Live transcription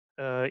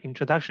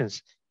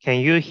introductions. Can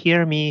you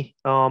hear me?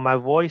 My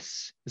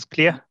voice is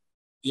clear?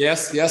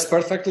 Yes, yes,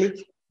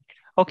 perfectly.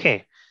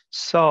 Okay,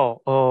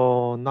 so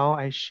now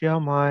I share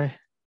my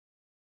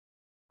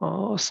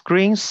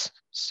screens.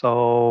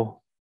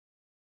 So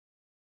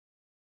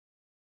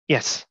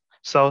yes,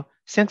 so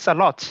thanks a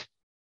lot.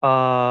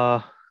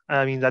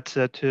 I mean that's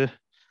to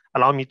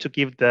allow me to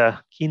give the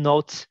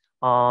keynote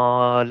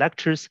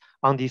lectures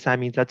on this. I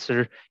mean that's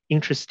an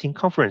interesting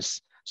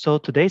conference. So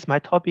today's my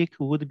topic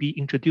would be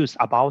introduced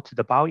about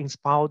the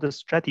Bioinspired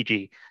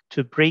strategy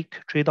to break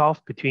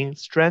trade-off between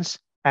strength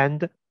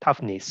and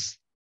toughness.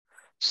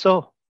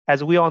 So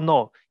as we all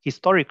know,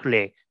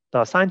 historically,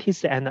 the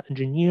scientists and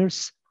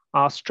engineers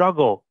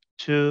struggle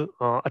to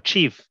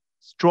achieve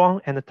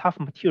strong and tough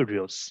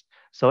materials.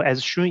 So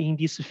as shown in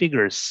these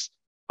figures,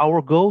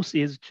 our goal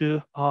is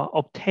to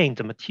obtain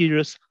the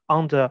materials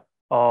on the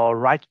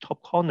right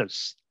top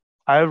corners.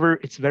 However,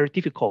 it's very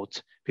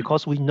difficult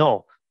because we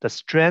know the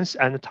strength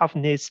and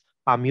toughness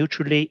are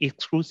mutually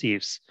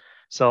exclusive.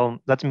 So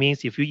that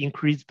means if you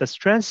increase the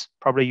strength,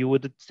 probably you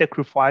would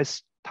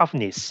sacrifice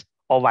toughness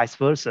or vice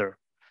versa.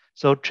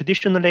 So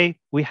traditionally,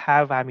 we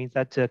have, I mean,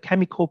 that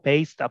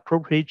chemical-based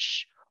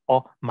approach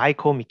or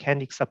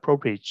micromechanics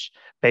approach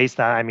based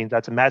on, I mean,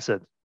 that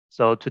method.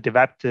 So to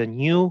develop the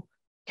new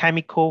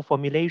chemical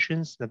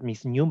formulations, that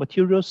means new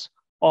materials,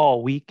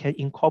 or we can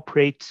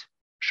incorporate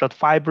short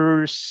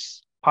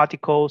fibers,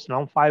 particles,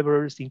 long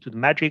fibers into the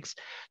matrix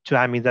to,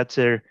 I mean, that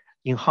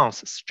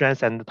enhance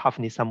strength and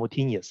toughness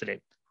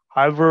simultaneously.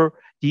 However,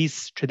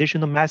 this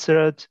traditional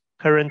method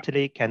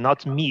currently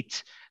cannot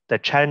meet the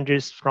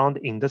challenges from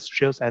the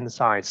industrials and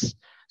science.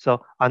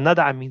 So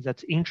another, I mean,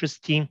 that's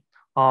interesting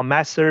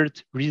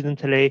method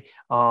recently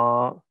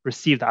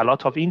received a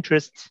lot of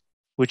interest,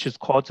 which is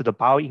called the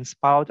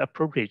Bioinspired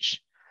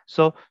approach.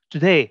 So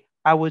today,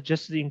 I will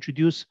just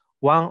introduce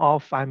one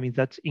of, I mean,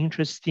 that's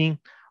interesting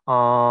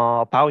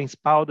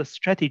Bioinspired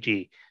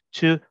strategy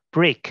to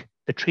break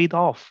the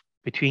trade-off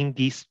between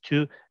these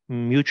two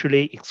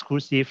mutually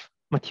exclusive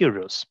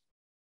materials.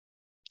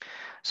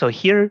 So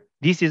here,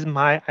 this is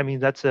my, I mean,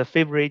 that's a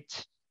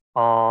favorite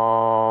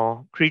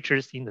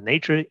creatures in the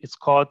nature. It's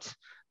called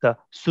the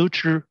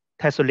suture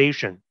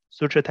tessellation.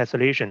 Suture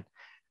tessellation.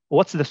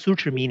 What's the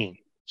suture meaning?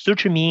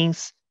 Suture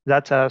means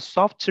that a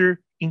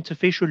softer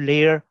interfacial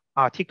layer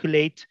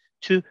articulate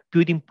two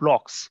building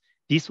blocks.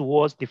 This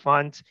was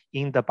defined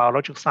in the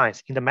biological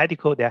science. In the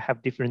medical, they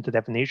have different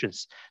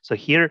definitions. So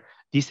here,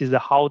 this is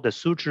how the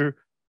suture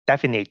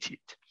definited.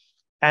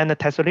 And the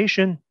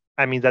tessellation,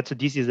 I mean,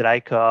 this is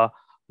like a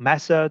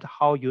method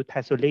how you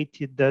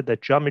tessellated the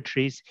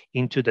geometries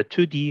into the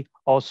 2D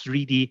or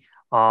 3D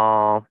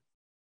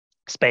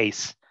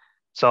space.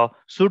 So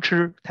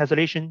suture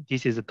tessellation,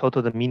 this is the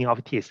total the meaning of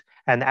it is.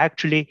 And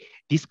actually,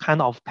 this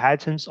kind of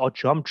patterns or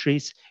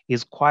geometries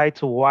is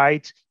quite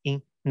wide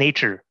in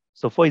nature.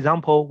 So for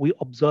example, we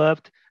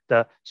observed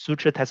the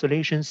suture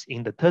tessellations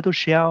in the turtle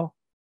shell,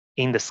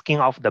 in the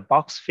skin of the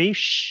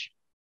boxfish.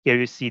 Here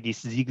you see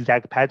these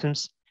zigzag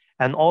patterns.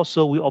 And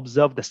also we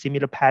observe the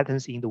similar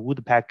patterns in the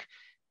woodpecker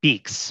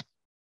beaks.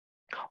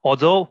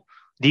 Although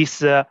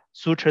these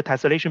suture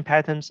tessellation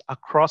patterns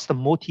across the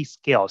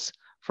multi-scales,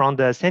 from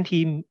the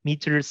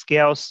centimeter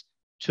scales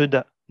to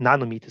the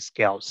nanometer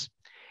scales.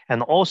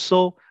 And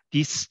also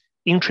these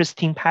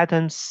interesting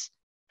patterns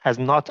has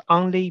not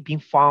only been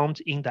found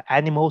in the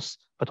animals,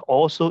 but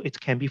also it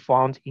can be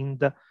found in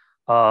the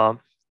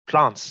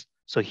plants.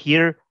 So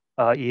here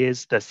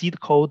is the seed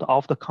code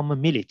of the common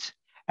millet.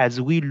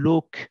 As we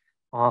look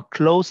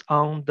close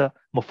on the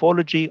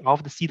morphology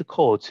of the seed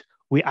code,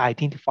 we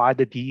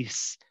identified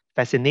these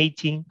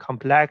fascinating,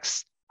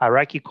 complex,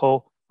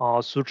 hierarchical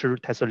suture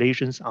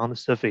tessellations on the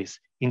surface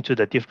into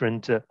the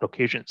different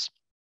locations.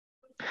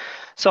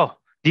 So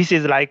this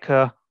is like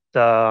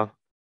the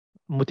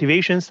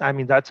motivations. I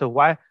mean, that's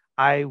why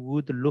I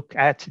would look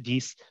at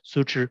this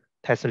suture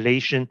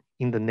tessellation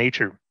in the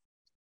nature.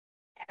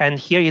 And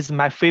here is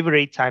my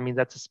favorite, I mean,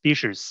 that's a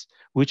species,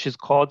 which is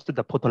called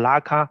the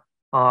Potalaca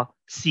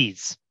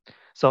seeds.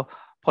 So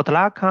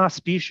Potalaca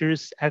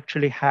species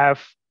actually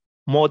have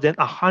more than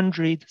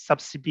 100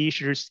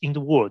 subspecies in the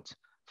world,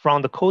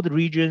 from the cold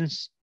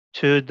regions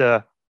to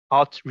the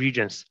hot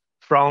regions,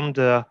 from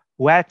the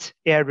wet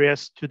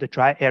areas to the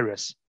dry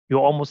areas. You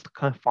almost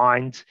can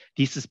find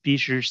these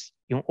species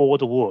in all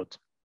the world.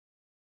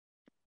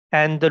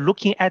 And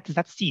looking at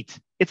that seed,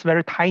 it's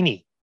very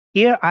tiny.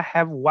 Here I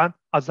have one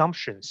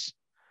assumptions.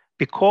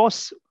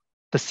 Because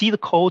the seed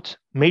coat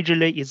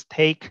majorly is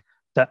take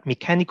the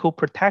mechanical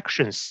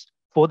protections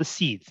for the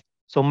seeds.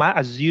 So my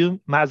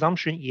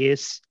assumption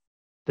is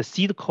the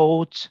seed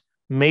coat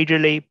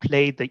majorly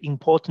play the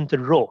important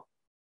role,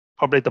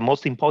 probably the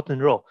most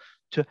important role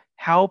to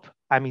help,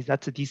 I mean,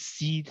 that these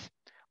seeds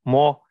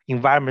more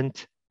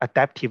environment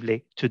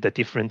adaptively to the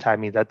different, I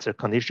mean, that's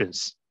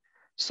conditions.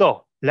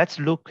 So let's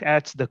look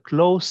at the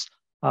close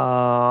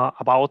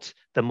about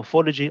the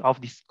morphology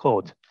of this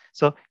code.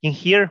 So in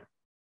here,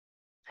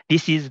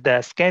 this is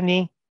the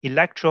scanning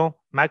electron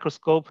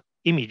microscope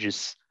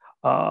images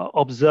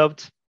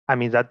observed, I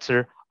mean, that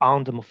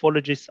on the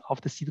morphologies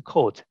of the seed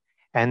coat.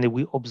 And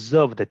we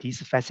observed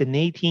these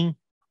fascinating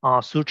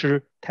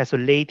suture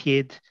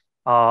tessellated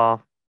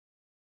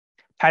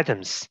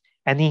patterns.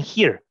 And in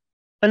here,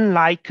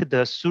 unlike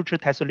the suture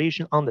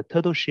tessellation on the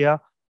turtle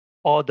shell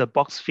or the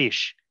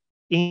boxfish,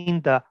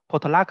 in the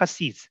Portulaca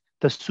seeds,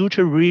 the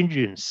suture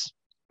regions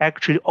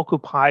actually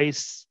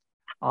occupies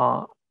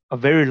a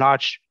very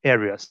large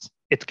areas.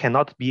 It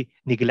cannot be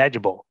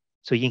negligible.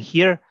 So in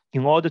here,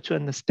 in order to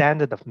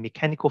understand the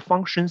mechanical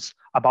functions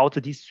about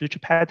these suture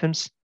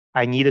patterns,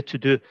 I needed to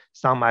do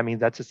some,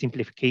 that's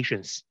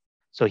simplifications.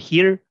 So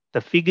here,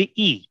 the figure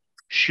E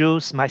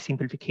shows my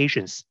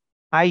simplifications.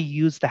 I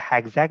use the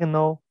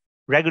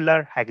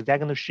regular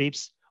hexagonal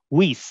shapes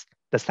with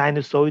the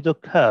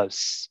sinusoidal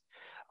curves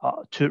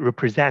to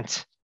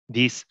represent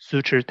these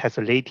suture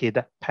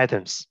tessellated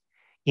patterns.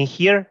 In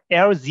here,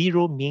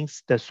 L0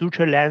 means the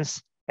suture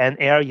length and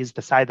L is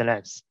the side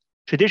length.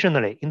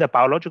 Traditionally, in the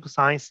biological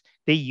science,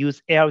 they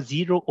use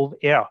L0 over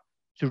L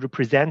to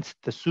represent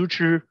the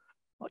suture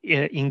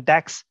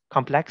index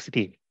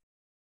complexity.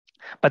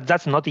 But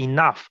that's not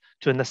enough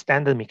to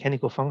understand the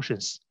mechanical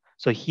functions.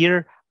 So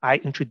here I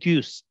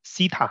introduce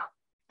theta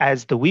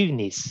as the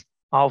waviness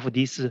of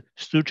these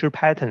suture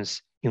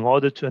patterns in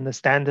order to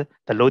understand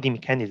the loading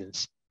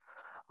mechanisms.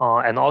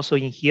 And also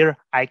in here,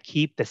 I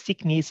keep the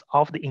thickness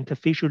of the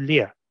interfacial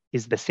layer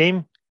is the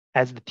same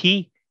as the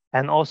T.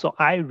 And also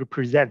I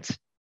represent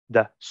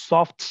the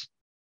soft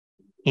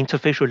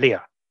interfacial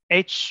layer.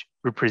 H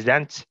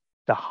represents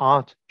the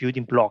hard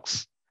building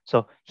blocks.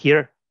 So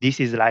here, this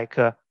is like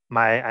the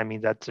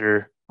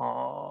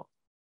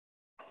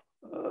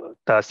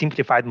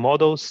simplified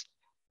models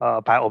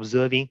by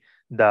observing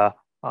the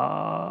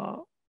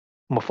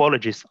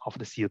morphologies of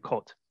the seed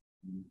coat.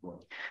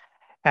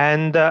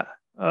 And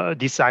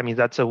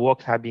that's a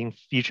work have been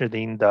featured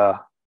in the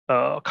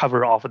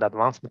cover of the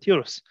advanced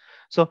materials.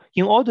 So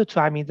in order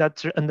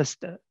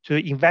to to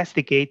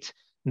investigate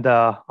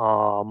the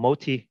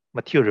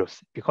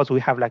multi-materials, because we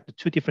have like the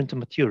two different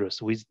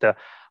materials with the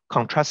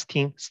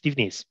contrasting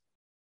stiffness.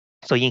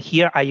 So in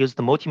here, I use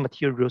the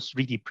multi-materials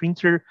 3D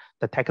printer.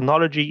 The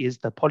technology is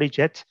the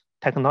PolyJet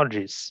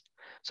technologies.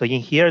 So in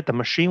here, the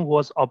machine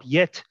was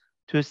Object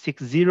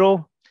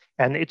 260,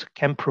 and it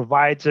can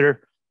provide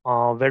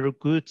very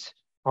good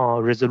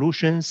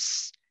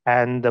resolutions.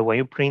 And when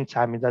you print,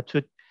 the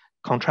two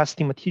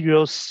contrasting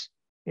materials,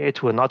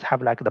 it will not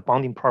have like the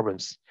bonding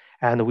problems.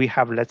 And we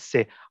have, let's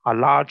say, a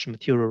large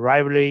material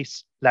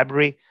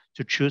library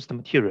to choose the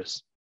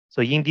materials.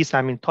 So in this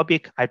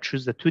topic, I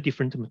choose the two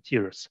different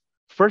materials.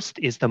 First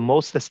is the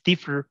most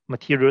stiffer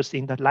materials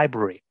in the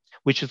library,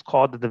 which is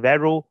called the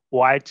Vero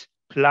White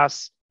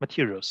Plus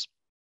materials.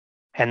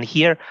 And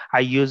here I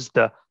use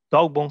the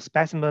dog bone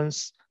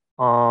specimens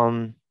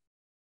from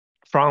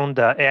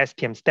the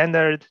ASTM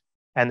standard,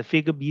 and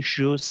figure B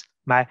shows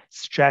my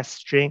stress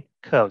strain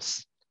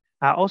curves.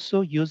 I also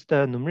use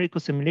the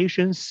numerical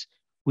simulations,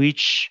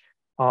 which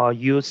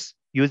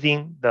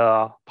using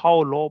the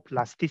power law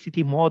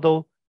plasticity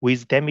model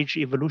with damage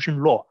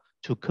evolution law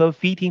to curve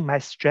fitting my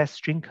stress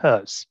strain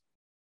curves.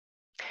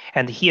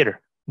 And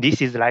here,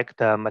 this is like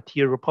the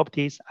material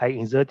properties I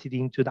inserted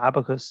into the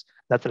abacus.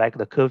 That's like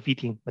the curve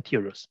fitting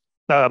material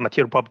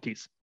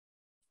properties.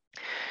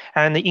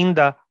 And in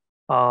the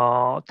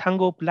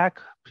Tango Black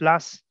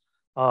Plus,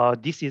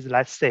 this is,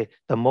 let's say,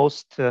 the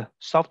most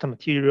soft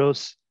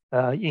materials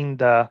in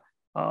the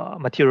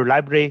material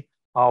library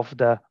of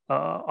the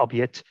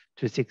Object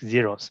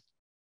 260.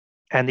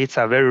 And it's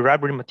a very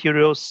library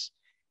materials.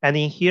 And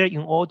in here,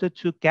 in order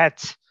to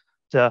get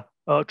the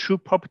true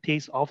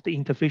properties of the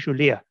interfacial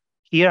layer,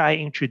 here I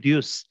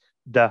introduce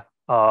the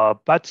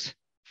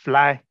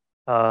butterfly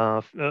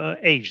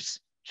edges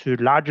to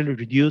largely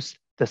reduce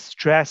the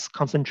stress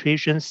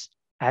concentrations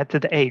at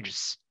the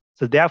edges.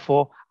 So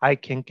therefore, I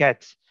can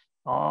get,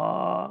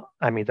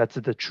 that's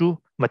the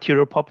true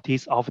material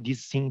properties of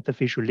this thin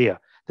interfacial layer.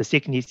 The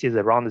thickness is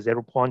around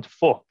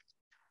 0.4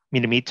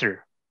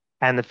 millimeter.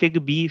 And the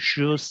figure B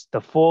shows the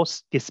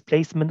force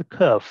displacement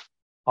curve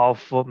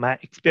of my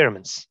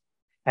experiments.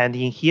 And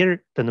in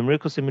here, the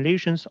numerical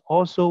simulations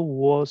also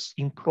was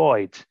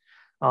employed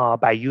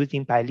by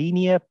using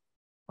bilinear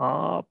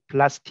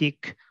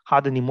plastic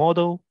hardening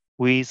model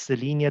with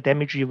linear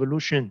damage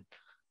evolution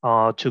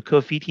to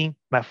curve fitting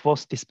my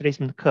force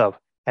displacement curve.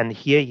 And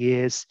here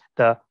is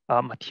the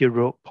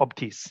material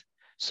properties.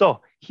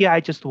 So here I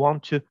just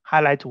want to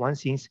highlight one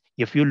thing.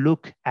 If you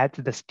look at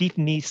the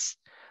stiffness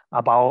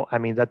about,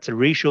 that's the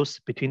ratios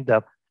between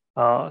the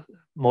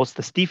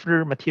most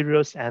stiffer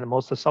materials and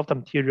most soft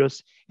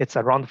materials, it's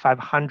around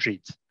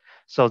 500.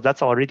 So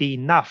that's already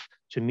enough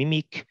to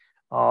mimic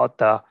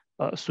the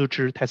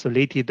suture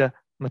tessellated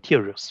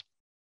materials.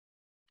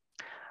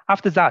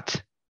 After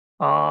that,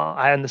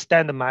 I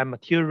understand my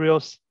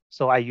materials.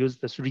 So I use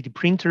the 3D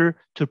printer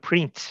to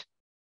print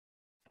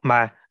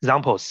my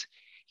examples.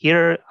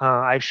 Here,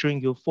 I'm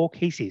showing you 4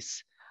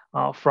 cases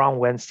from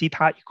when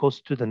theta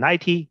equals to the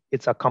 90,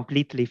 it's a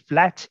completely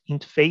flat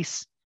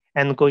interface,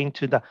 and going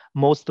to the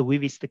most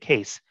vivid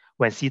case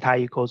when theta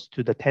equals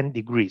to the 10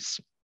 degrees.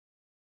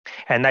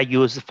 And I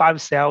use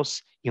 5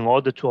 cells in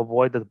order to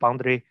avoid the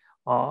boundary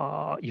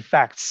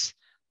effects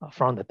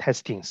from the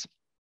testings.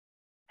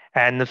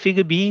 And the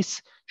figure B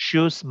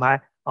shows my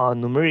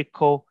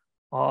numerical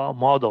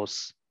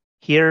models.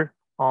 Here,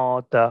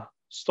 the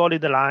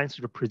solid lines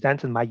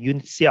represent my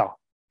unit cell,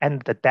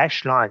 and the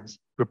dashed lines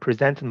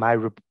represent my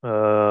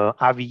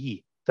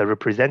RVE, the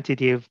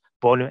representative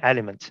volume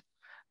element.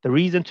 The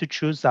reason to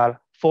choose a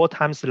 4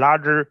 times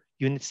larger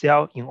unit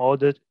cell in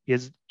order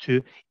is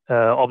to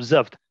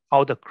observe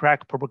how the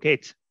crack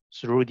propagates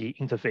through the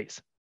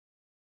interface.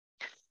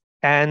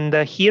 And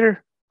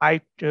here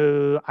I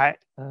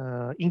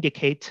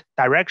indicate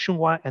direction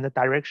 1 and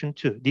direction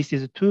 2. This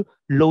is 2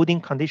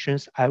 loading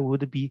conditions I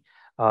would be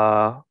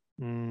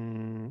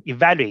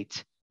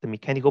evaluate the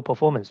mechanical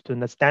performance to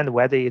understand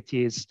whether it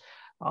is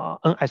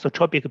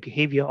anisotropic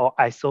behavior or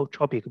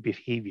isotropic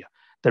behavior.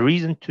 The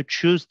reason to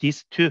choose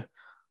these 2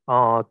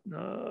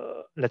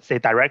 let's say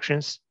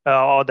directions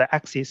or the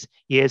axis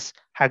is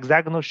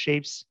hexagonal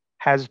shapes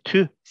has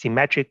 2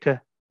 symmetric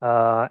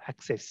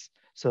axes.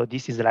 So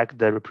this is like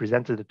the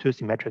represented 2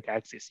 symmetric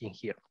axes in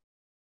here.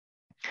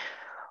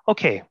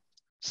 Okay,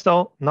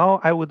 so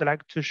now I would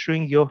like to show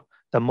you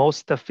the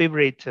most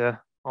favorite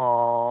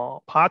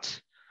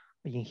part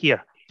in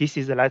here. This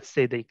is, let's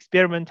say, the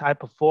experiment I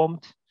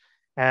performed,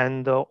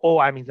 and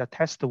the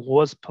test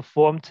was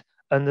performed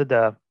under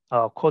the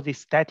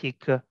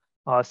quasi-static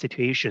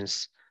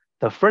situations.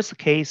 The first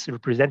case,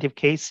 representative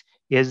case,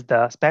 is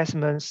the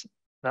specimens.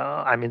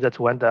 That's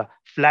when the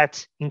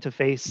flat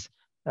interface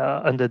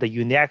under the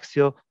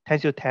uniaxial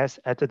tensile test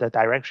at the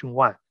direction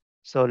 1.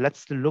 So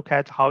let's look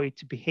at how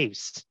it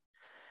behaves.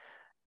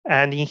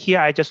 And in here,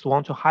 I just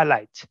want to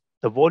highlight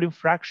the volume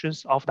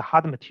fractions of the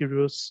hard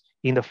materials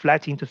in the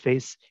flat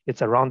interface.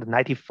 It's around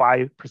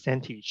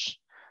 95%.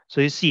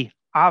 So you see,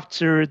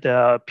 after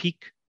the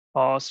peak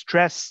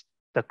stress,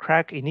 the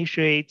crack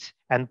initiates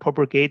and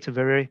propagates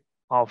very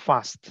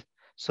fast.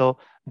 So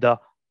the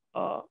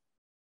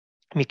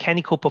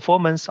mechanical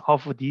performance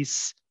of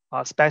these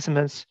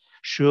specimens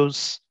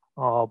shows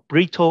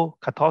brittle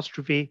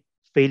catastrophe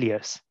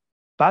failures.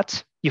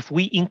 But if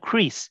we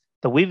increase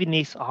the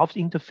waviness of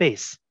the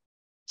interface,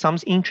 some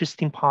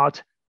interesting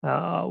part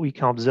we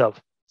can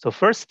observe. So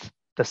first,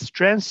 the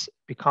strength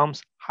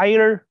becomes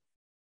higher,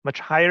 much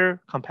higher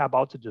compared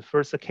to the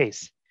first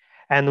case.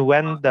 And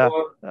when the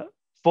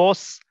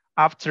force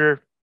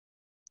after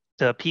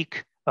the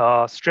peak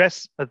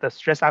stress, the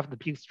stress after the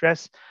peak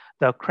stress,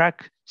 the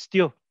crack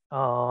still,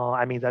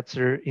 that's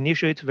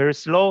initiate very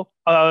slow.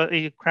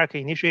 Crack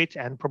initiate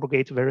and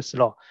propagate very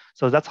slow.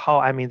 So that's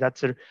how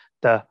that's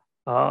the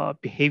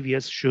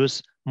behaviors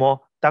shows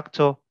more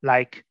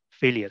ductile-like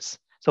failures.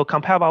 So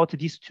compare about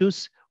these two,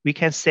 we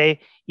can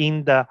say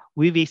in the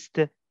weakest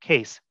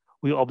case,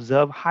 we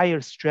observe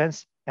higher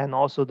strength and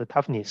also the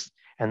toughness.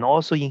 And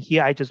also in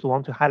here, I just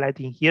want to highlight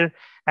in here,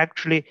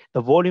 actually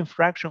the volume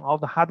fraction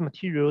of the hard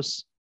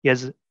materials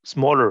is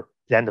smaller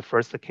than the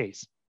first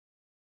case.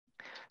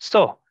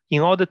 So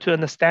in order to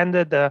understand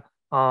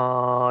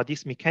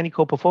this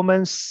mechanical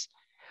performance,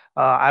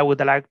 I would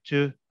like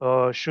to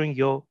show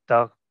you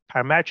the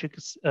parametric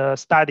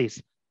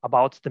studies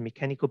about the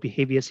mechanical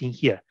behaviors in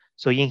here.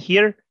 So in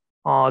here,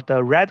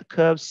 the red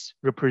curves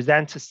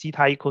represent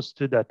theta equals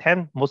to the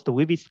 10, most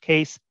weakest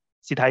case,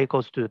 theta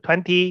equals to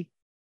 20,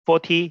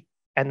 40,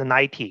 and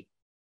 90.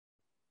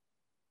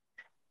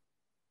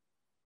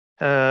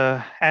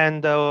 No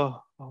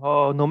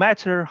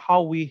matter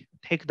how we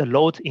take the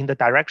load in the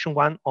direction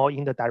 1 or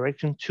in the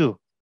direction 2,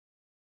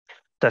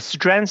 the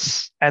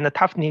strength and the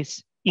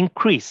toughness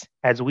increase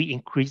as we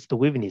increase the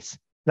waviness.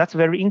 That's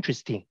very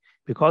interesting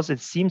because it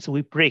seems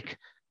we break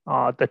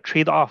the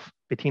trade-off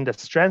between the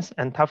strength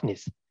and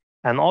toughness.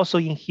 And also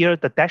in here,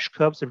 the dash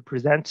curves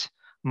represent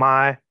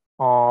my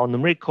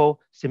numerical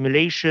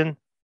simulation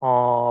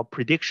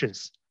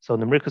predictions. So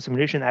numerical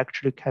simulation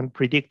actually can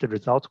predict the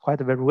results quite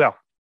very well.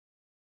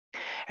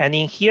 And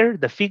in here,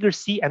 the figure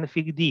C and the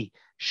figure D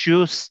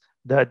shows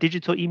the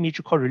digital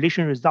image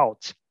correlation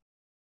results.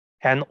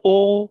 And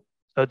all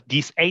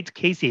these 8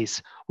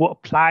 cases were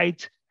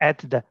applied at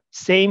the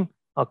same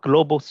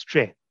global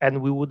strain.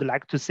 And we would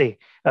like to say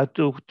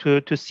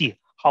to see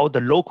how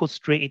the local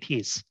strain it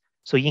is.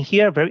 So in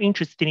here, very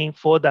interesting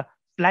for the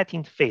flat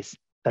interface,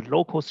 the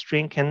local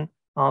strain can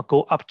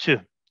go up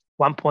to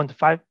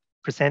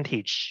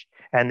 1.5%,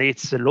 and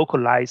it's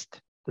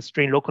localized, the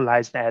strain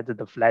localized at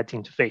the flat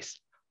interface.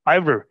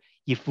 However,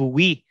 if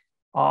we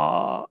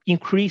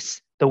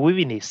increase the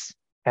waviness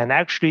and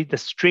actually the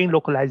strain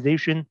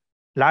localization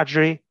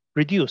largely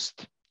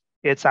reduced,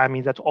 it's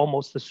that's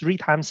almost 3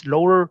 times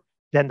lower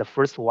than the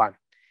first one.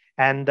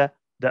 And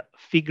the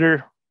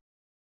figure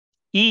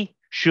E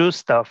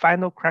shows the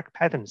final crack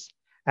patterns.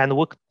 And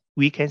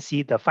we can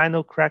see the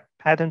final crack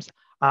patterns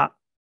are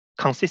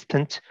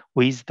consistent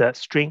with the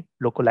strain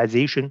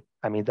localization,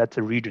 that's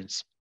the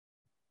regions.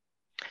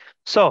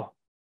 So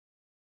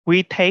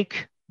we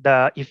take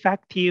the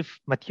effective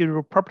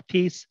material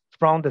properties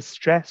from the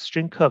stress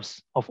strain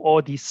curves of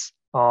all these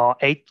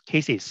 8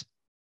 cases.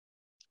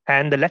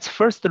 And let's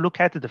first look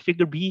at the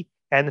figure B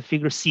and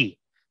figure C.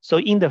 So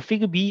in the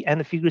figure B and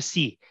the figure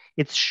C,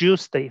 it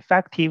shows the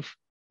effective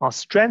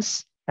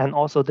strength and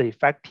also the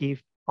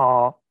effective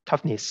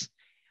toughness.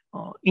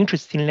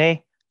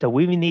 Interestingly, the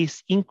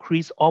waviness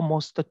increased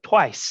almost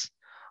twice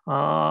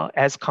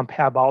as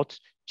compared about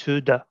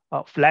to the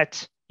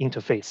flat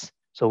interface.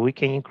 So we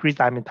can increase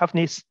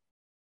toughness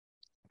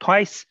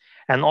twice,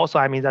 and also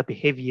that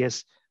behavior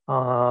is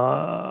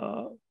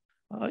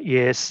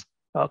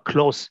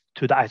close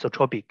to the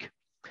isotropic.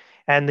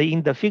 And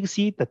in the figure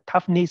C, the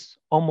toughness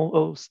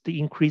almost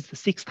increased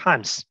 6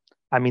 times.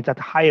 That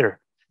higher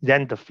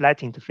than the flat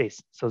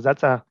interface. So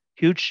that's a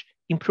huge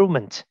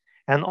improvement.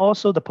 And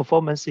also the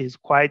performance is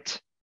quite,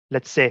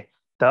 let's say,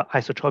 the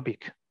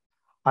isotropic.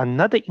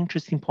 Another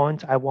interesting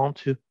point I want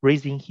to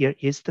raise in here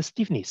is the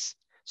stiffness.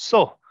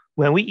 So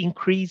when we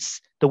increase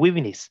the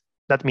waviness,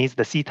 that means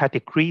the C-type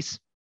decrease,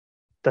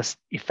 the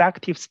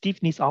effective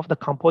stiffness of the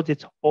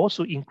composite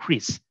also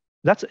increase.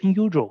 That's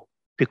unusual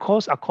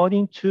because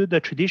according to the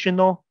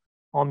traditional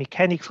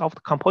mechanics of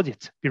the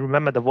composite, we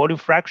remember the volume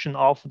fraction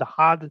of the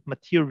hard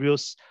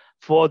materials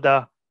for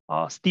the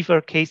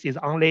stiffer case is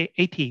only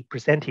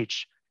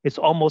 80%. It's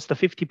almost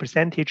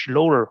 50%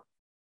 lower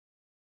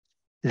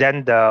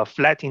than the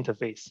flat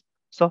interface.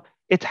 So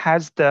it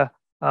has the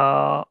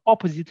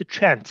opposite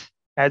trend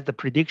as the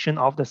prediction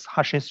of the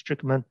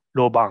Hutchins-Strickman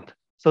low bound.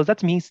 So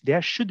that means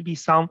there should be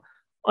some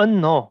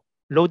unknown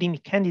loading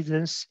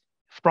mechanisms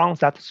from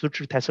that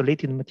suture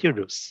tessellated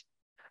materials.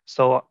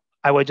 So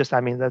I will just,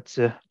 let's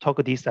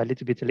talk this a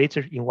little bit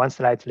later in one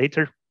slide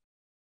later.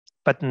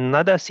 But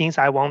another things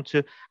I want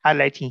to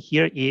highlight in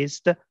here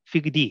is the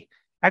figure D.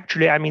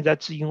 Actually,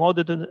 that's in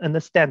order to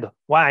understand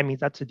why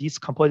that these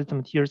composite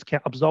materials can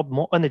absorb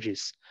more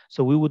energies.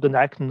 So we would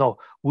like to know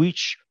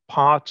which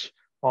part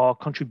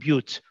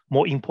contribute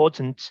more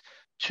important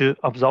to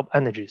absorb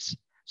energies.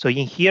 So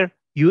in here,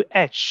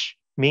 UH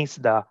means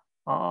the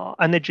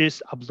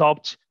energies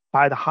absorbed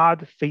by the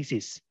hard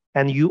faces,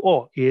 and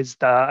UO is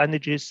the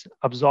energies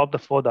absorbed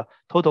for the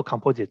total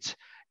composites.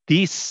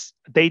 This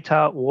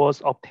data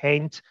was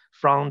obtained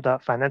from the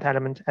finite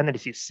element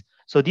analysis.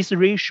 So these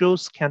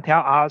ratios can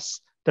tell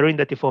us during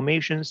the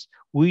deformations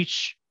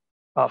which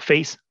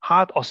face,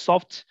 hard or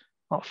soft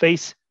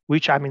face,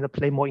 which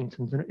play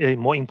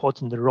more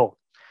important role.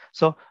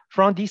 So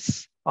from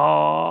these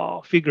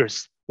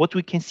figures, what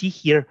we can see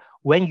here,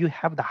 when you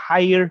have the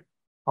higher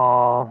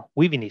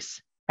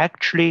waviness,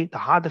 actually the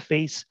hard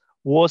face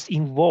was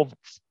involved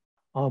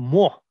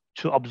more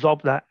to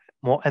absorb the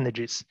more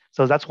energies.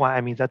 So that's why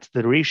that's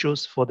the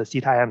ratios for the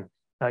theta m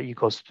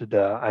equals to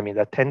the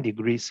the 10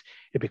 degrees,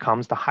 it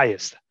becomes the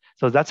highest.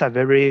 So that's a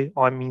very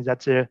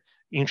that's a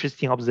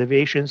interesting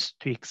observations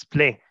to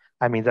explain.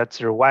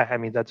 That's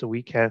why that's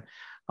we can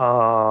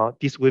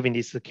this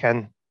waviness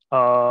can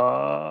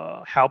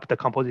help the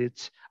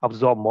composites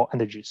absorb more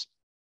energies.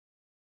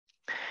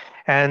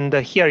 And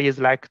here is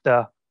like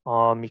the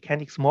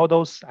mechanics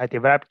models I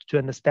developed to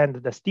understand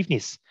the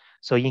stiffness.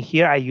 So in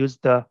here, I use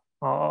the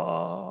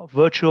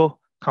virtual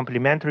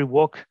complementary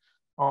work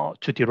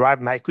to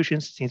derive my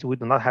equations, since we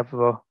do not have,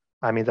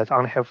 that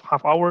only have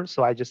half hour.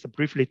 So I just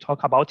briefly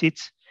talk about it.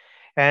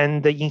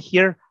 And in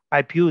here,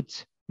 I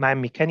built my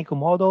mechanical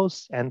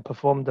models and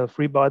perform the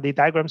free body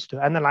diagrams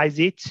to analyze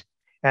it.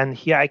 And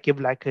here I give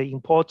like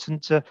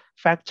important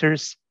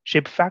factors,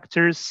 shape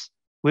factors,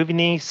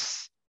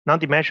 waviness,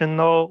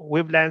 non-dimensional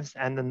wavelengths,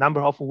 and the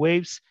number of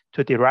waves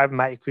to derive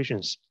my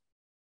equations.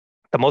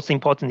 The most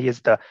important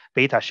is the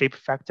beta shape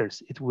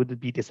factors. It would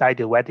be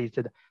decided whether it's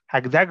the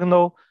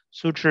hexagonal,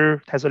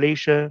 suture,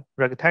 tessellation,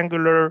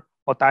 rectangular,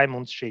 or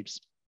diamond shapes.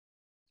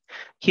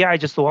 Here, I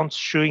just want to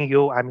show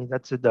you,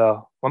 that's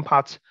the one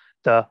part,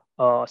 the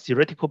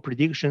theoretical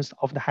predictions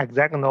of the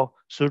hexagonal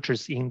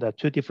sutures in the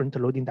two different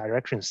loading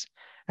directions.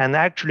 And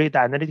actually, the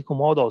analytical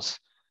models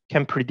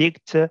can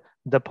predict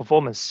the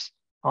performance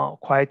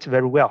quite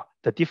very well.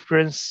 The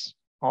difference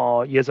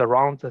is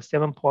around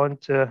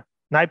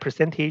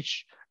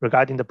 7.9%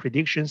 regarding the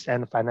predictions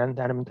and finite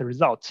element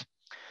results.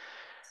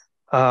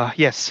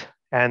 Yes,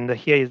 and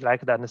here is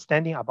like the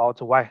understanding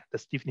about why the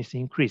stiffness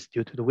increased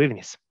due to the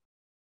waviness.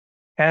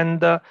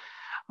 And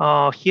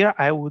here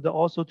I would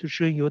also to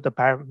show you the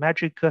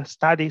biometric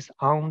studies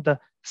on the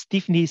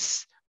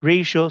stiffness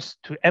ratios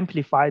to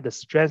amplify the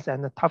strength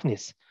and the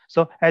toughness.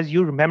 So as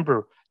you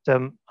remember,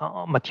 the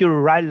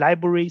material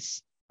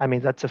libraries,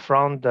 that's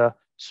from the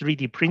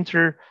 3D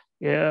printer,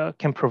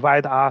 can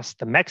provide us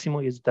the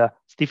maximum is the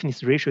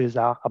stiffness ratio is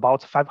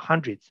about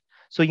 500.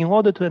 So in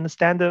order to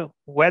understand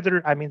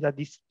whether that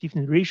these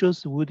stiffness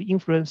ratios would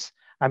influence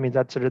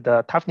that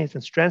the toughness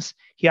and strength,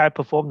 here I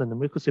performed the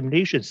numerical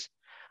simulations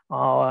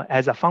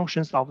as a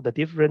functions of the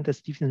different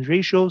stiffness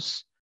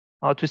ratios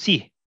to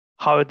see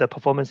how the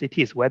performance it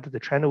is, whether the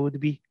trend would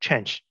be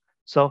changed.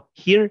 So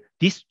here,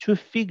 these two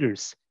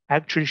figures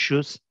actually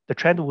shows the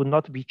trend would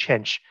not be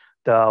changed.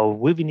 The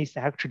waviness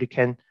actually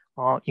can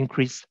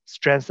increase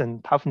strength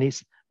and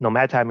toughness, no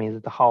matter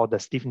how the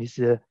stiffness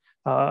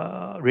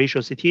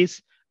ratios it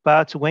is.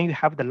 But when you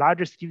have the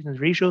larger stiffness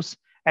ratios,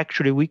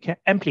 actually we can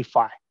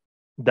amplify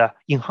the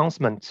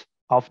enhancement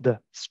of the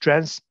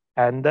strength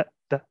and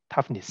the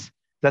toughness.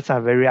 That's a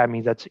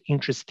very, that's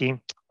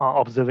interesting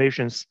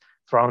observations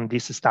from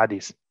these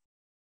studies.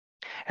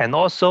 And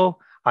also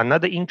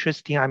another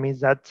interesting,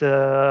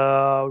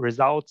 that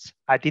results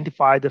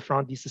identified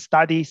from these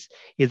studies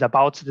is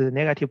about the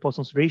negative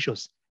Poisson's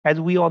ratios. As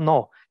we all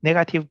know,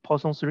 negative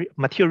Poisson's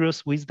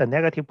materials with the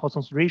negative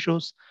Poisson's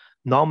ratios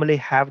normally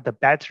have the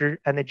better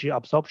energy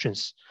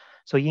absorptions.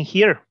 So in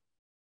here,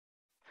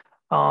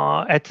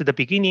 at the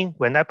beginning,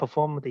 when I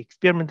performed the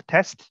experiment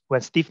test,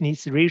 when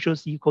stiffness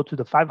ratios equal to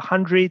the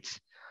 500,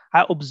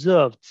 I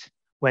observed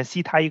when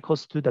theta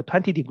equals to the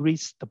 20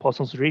 degrees, the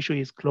Poisson's ratio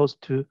is close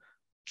to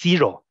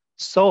 0.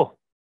 So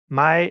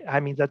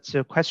that's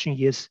the question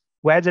is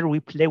whether we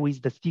play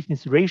with the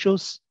stiffness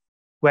ratios,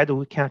 whether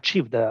we can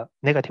achieve the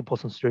negative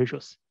Poisson's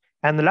ratios.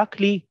 And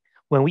luckily,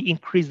 when we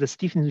increase the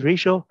stiffness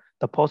ratio,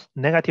 the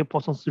negative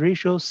Poisson's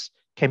ratios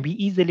can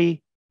be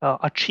easily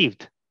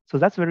achieved. So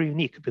that's very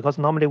unique because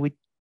normally we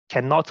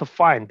cannot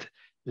find,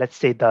 let's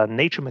say, the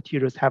nature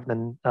materials have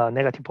the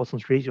negative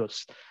Poisson's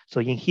ratios.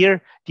 So in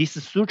here, these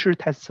suture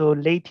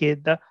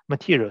tessellated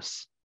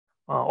materials,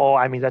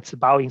 or that's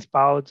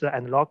bioinspired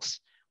analogs,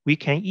 we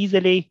can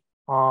easily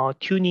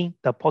tuning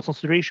the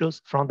Poisson's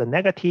ratios from the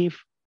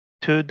negative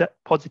to the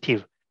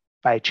positive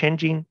by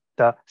changing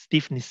the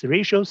stiffness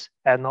ratios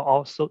and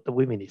also the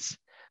waviness.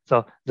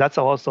 So that's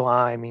also,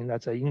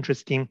 that's an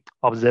interesting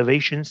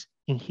observations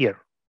in here.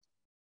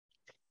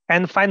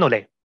 And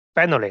finally,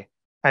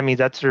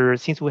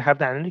 since we have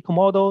the analytical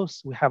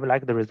models, we have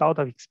like the result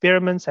of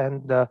experiments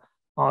and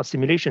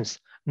simulations.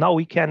 Now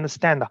we can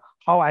understand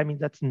how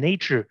that's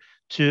nature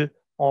to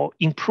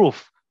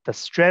improve the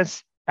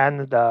strength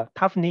and the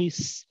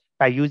toughness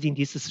by using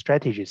these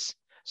strategies.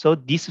 So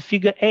this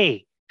figure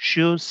A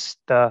shows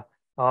the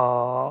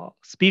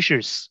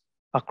species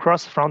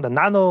across from the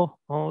nano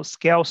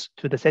scales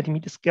to the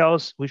centimeter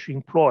scales, which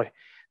employ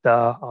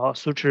the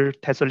suture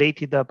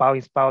tessellated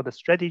bioinspired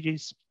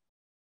strategies.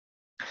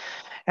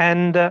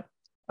 And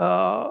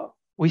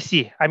we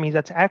see,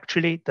 that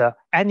actually the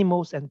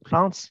animals and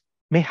plants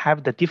may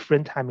have the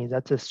different,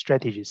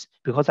 strategies,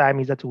 because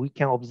that we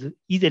can observe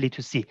easily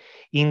to see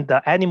in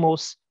the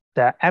animals,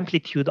 the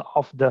amplitude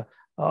of the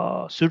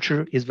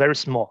suture is very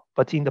small,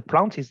 but in the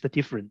plant is the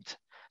different.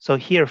 So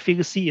here,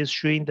 figure C is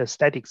showing the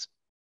statics.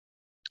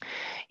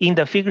 In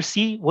the figure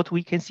C, what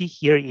we can see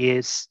here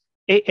is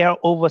AL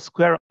over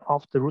square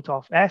of the root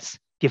of S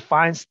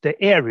defines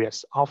the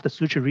areas of the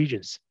suture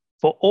regions.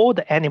 For all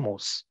the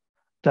animals,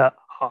 the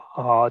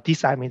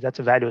that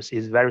values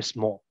is very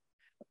small.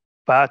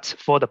 But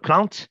for the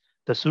plant,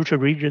 the suture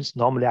regions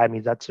normally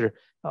that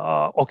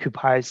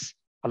occupies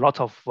a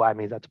lot of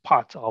that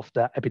part of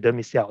the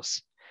epidermis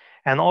cells.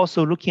 And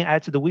also looking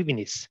at the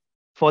waviness.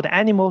 For the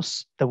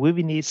animals, the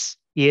waviness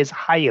is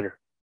higher,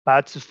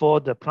 but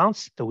for the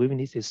plants, the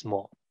waviness is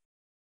small.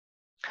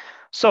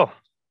 So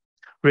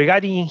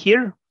regarding in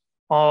here,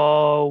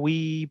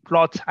 we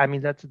plot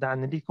that's the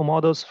analytical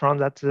models from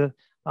that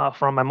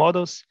from my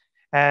models,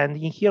 and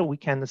in here we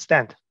can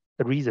understand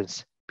the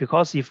reasons.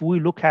 Because if we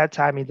look at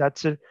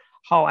that's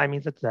how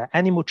that the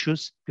animal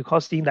choose,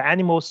 because in the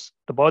animals,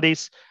 the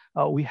bodies,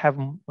 we have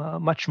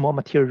much more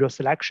material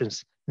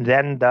selections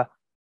than the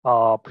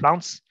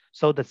plants.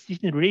 So the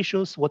stiffness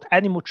ratios, what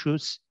animal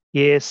choose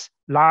is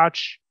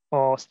large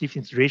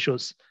stiffness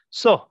ratios.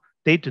 So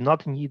they do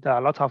not need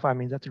a lot of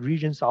that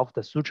regions of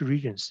the suture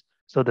regions.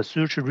 So the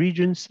suture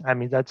regions,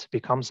 that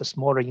becomes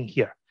smaller in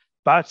here.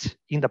 But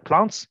in the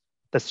plants,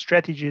 the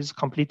strategy is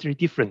completely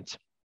different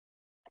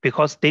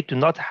because they do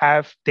not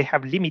have, they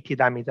have limited,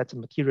 that's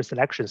material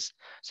selections.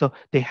 So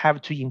they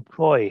have to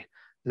employ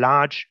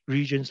large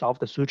regions of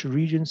the suture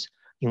regions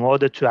in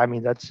order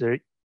to, that's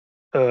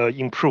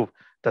improve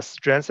the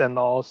strength and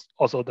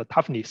also the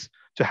toughness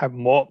to have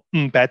more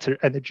better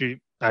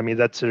energy,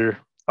 that's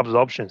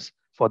absorptions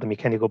for the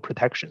mechanical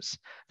protections.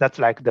 That's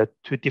like the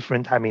two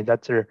different,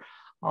 that's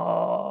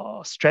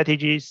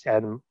strategies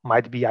and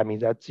might be,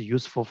 that's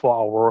useful for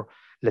our,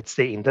 let's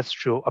say,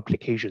 industrial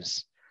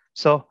applications.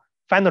 So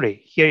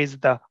finally, here is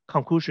the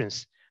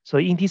conclusions. So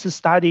in these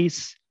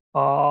studies,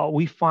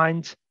 we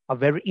find a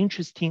very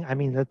interesting,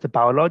 that the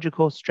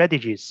biological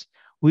strategies,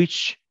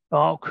 which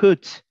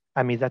could,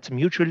 that's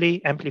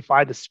mutually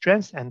amplify the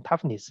strength and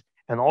toughness.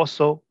 And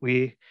also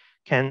we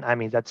can,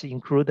 that's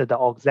include the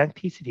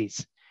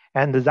eccentricities.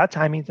 And that,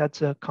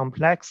 that's a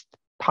complex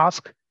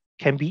task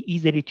can be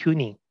easily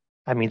tuning.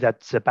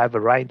 That's by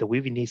varying the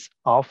waviness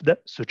of the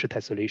suture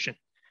tessellation.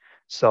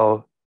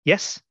 So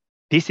yes,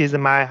 this is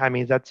my,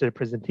 that's a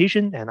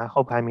presentation, and I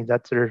hope,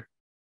 that's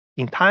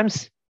in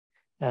times.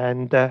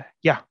 And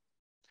yeah,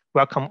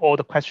 welcome all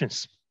the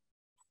questions.